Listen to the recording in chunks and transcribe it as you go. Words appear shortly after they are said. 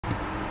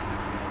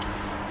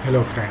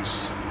Hello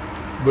friends,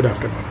 good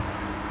afternoon.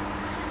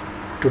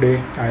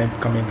 Today I am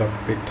coming up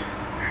with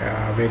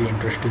a very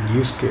interesting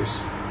use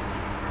case,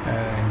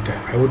 and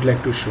I would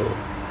like to show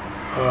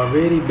a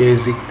very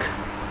basic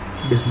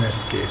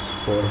business case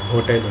for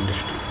hotel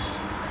industries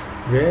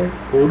where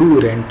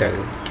Odoo Rental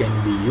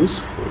can be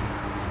useful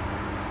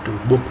to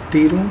book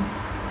the room,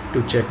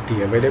 to check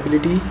the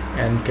availability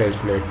and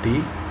calculate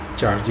the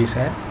charges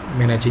and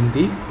managing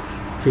the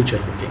future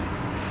booking.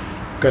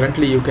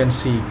 Currently you can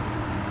see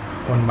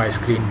on my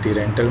screen the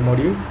rental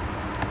module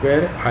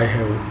where I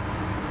have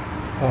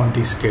on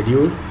the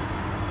schedule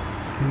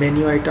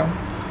menu item,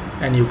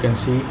 and you can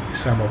see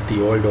some of the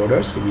old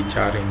orders which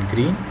are in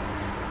green,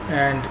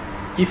 and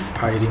if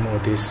I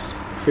remove this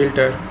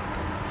filter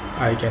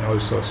I can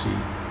also see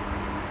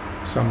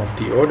some of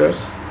the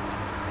orders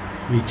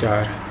which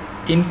are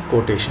in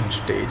quotation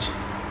stage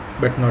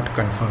but not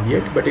confirmed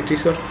yet, but it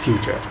is a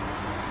future.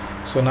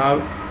 So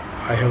now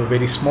I have a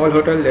very small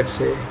hotel, let's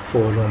say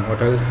 4-room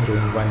hotel,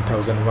 room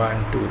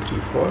 1001, 2, 3,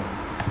 4,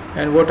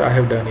 and what I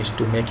have done is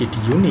to make it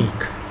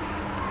unique.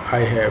 I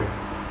have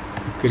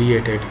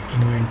created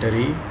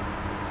inventory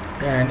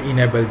and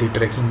enable the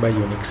tracking by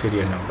unique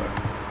serial number.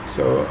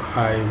 So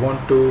I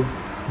want to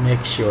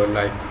make sure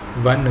like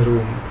one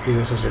room is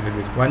associated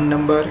with one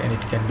number and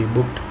it can be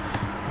booked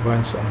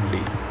once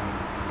only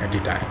at a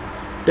time.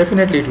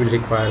 Definitely it will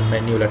require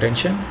manual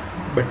attention,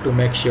 but to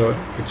make sure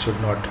it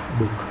should not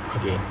book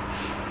again.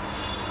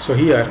 So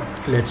here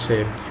let's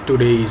say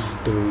today is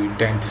the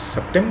 10th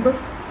September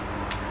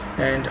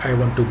and I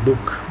want to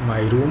book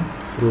my room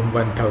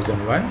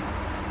 1001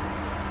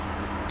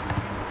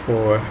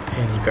 for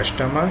any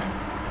customer,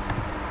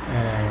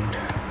 and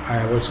I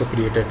have also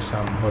created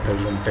some hotel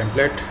room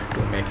template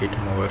to make it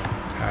more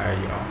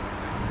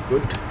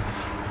good,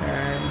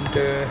 and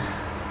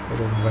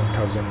room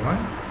 1001,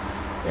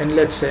 and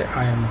let's say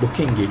I am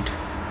booking it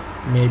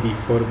maybe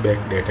for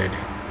backdated,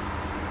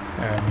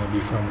 maybe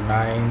from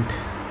 9th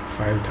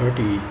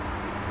 5:30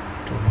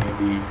 to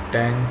maybe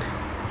 10th.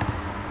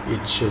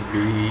 It should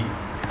be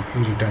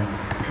returned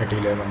at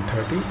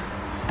 11:30,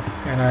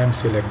 and I am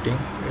selecting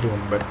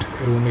room, but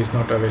room is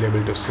not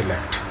available to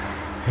select,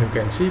 you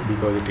can see,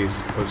 because it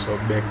is also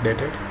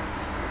backdated.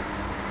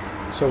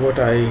 So what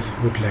I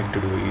would like to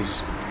do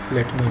is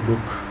let me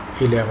book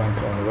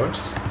 11th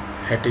onwards.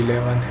 At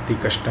 11th the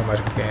customer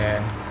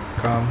can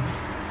come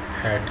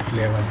at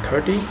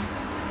 11:30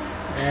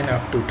 and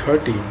up to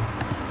 13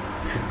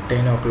 at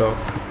 10 o'clock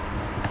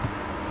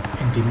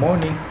in the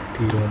morning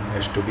the room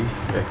has to be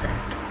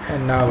vacant.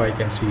 And now I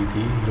can see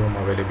the room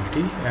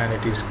availability, and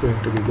it is going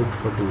to be booked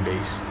for 2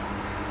 days.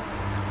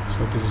 So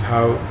this is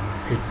how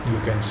you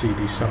can see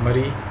the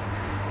summary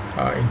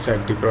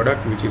inside the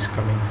product which is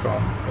coming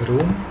from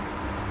room,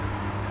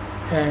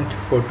 and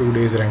for 2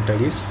 days rental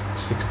is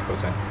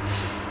 6,000.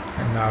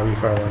 And now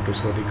if I want to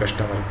show the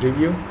customer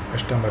preview,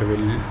 customer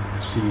will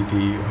see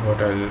the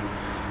hotel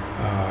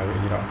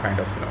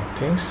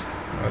things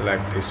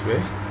like this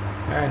way,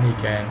 and he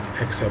can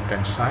accept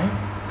and sign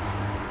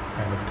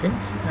kind of thing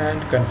and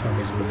confirm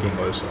his booking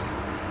also.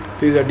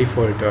 These are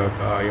default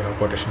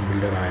quotation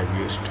builder I have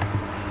used.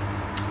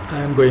 I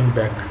am going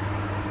back,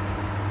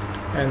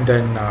 and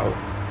then now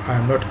I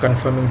am not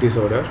confirming this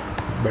order,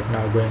 but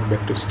now going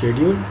back to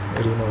schedule,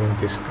 removing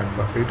this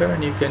confirm filter,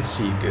 and you can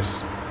see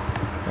this.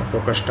 And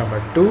for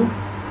customer 2,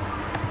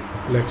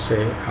 let's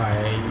say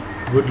I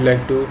would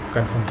like to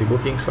confirm the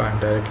booking, so I am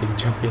directly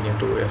jumping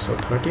into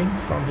SO13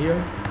 from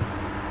here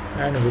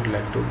and would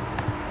like to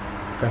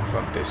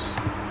confirm this.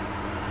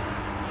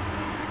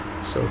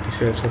 So the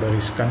sales order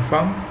is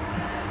confirmed.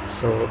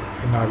 So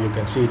now you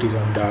can see it is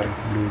on dark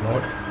blue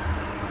mode,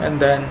 and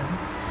then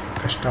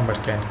customer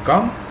can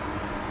come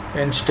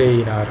and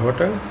stay in our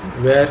hotel,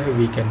 where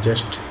we can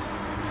just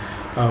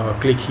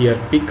click here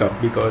pick up,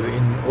 because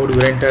in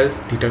Odoo Rental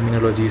the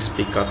terminology is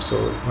pick up.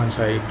 So once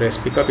I press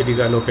pick up, it is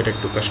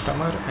allocated to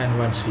customer, and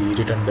once he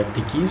return back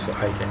the keys,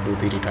 I can do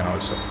the return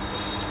also.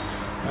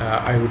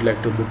 I would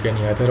like to book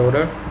any other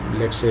order,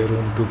 let's say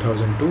room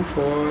 2002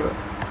 for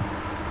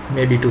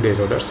maybe 2 days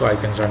order. So I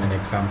can run an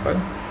example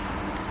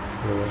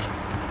for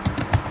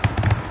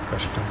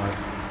customer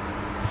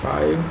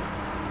 5.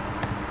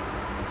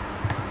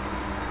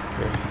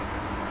 Okay,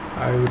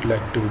 I would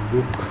like to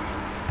book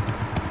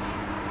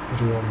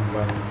room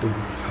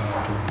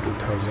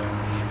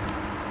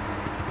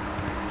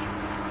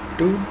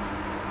 2002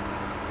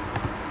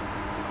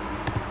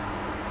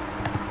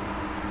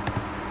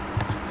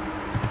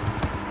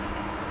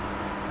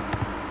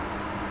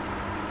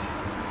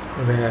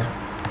 where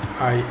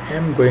I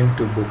am going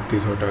to book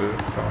this hotel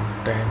from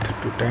 10th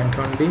to 10th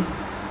only,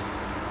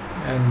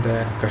 and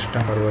then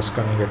customer was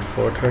coming at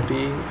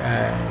 4:30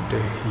 and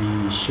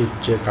he should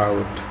check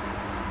out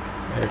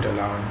at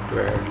around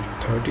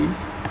 12:30.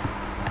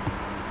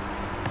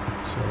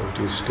 So it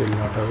is still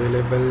not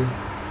available.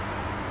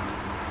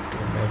 To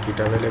make it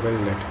available,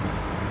 let me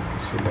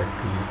select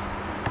the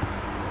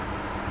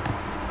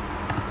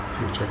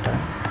future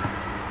time.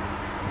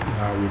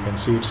 Now you can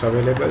see it's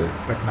available,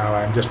 but now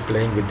I'm just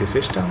playing with the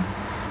system.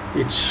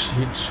 You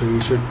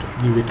should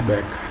give it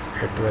back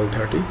at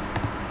 12:30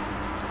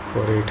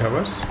 for 8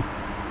 hours.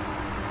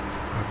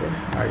 Okay,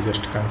 I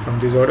just confirm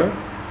this order,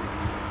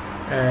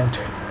 and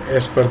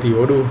as per the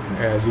Odoo,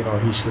 as you know,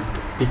 he should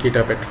pick it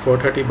up at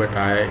 4:30, but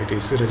it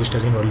is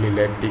registering only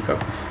late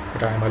pickup,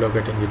 but I am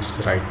allocating it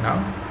right now,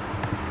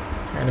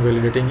 and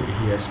validating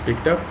he has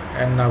picked up,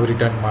 and now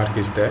return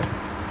mark is there.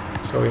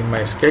 So in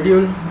my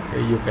schedule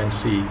you can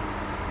see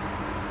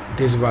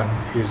this one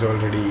is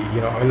already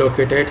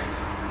allocated.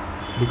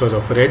 Because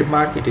of red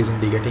mark, it is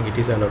indicating it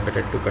is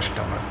allocated to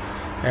customer,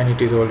 and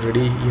it is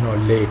already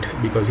late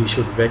because he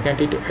should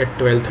vacate it at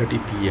 12:30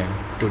 p.m.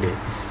 today.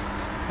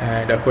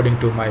 And according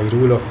to my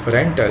rule of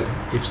rental,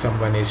 if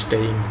someone is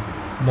staying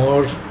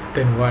more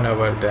than 1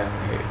 hour than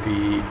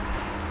the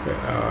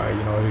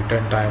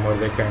return time or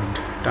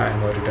vacant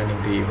time or returning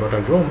the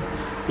hotel room,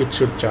 it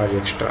should charge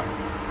extra.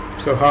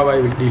 So how I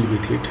will deal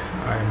with it?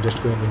 I am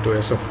just going into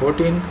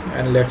SO14,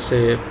 and let's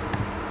say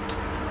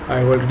I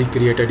have already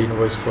created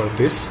invoice for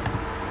this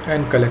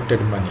and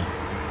collected money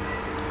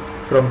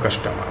from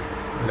customer.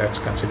 Let's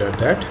consider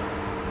that,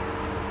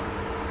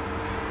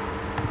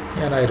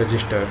 and I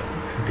register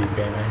the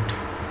payment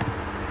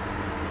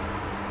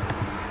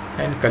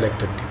and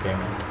collected the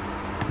payment.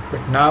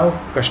 But now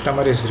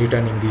customer is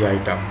returning the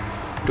item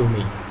to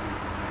me.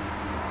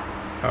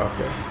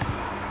 Okay,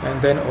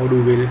 and then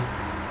Odoo will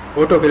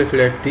auto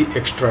calculate the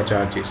extra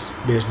charges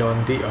based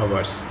on the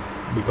hours,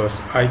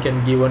 because I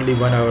can give only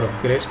 1 hour of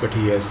grace, but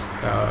he is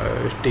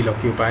still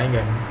occupying,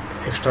 and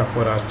extra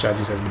 4 hours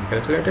charges has been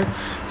calculated.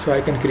 So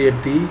I can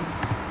create the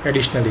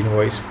additional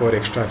invoice for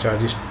extra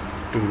charges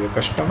to the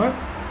customer,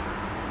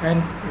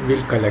 and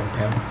will collect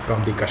them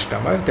from the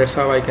customer. That's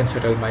how I can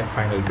settle my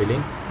final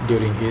billing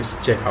during his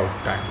checkout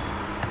time.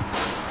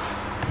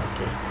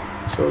 Okay,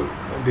 so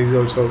this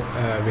also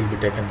will be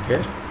taken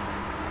care.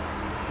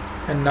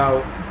 And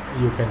now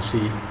you can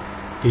see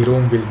the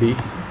room will be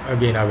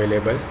again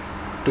available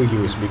to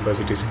use because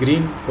it is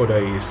green.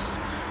 Order is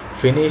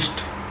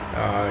finished,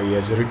 he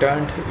has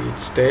returned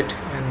its state,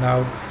 and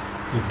now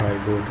if I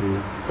go to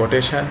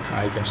quotation,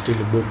 I can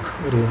still book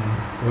room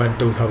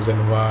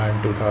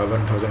 2001,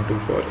 2002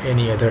 for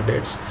any other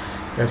dates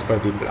as per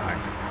the plan.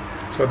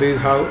 So this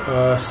is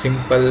how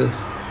simple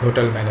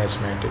hotel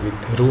management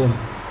with room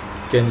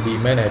can be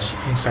managed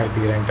inside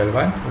the rental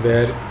one,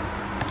 where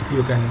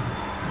you can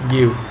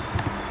give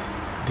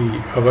the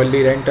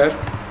hourly renter,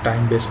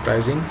 time-based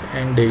pricing,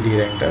 and daily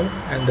rental,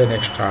 and then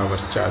extra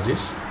hours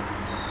charges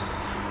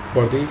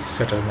for the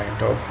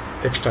settlement of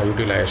extra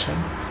utilization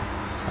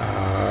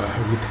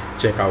with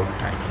checkout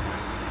timing.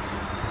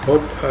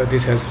 Hope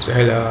this has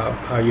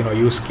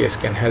use case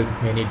can help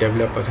many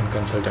developers and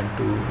consultants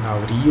to now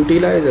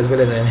reutilize as well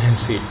as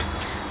enhance it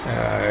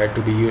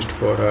to be used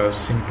for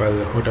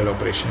simple hotel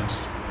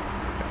operations.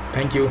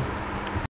 Thank you.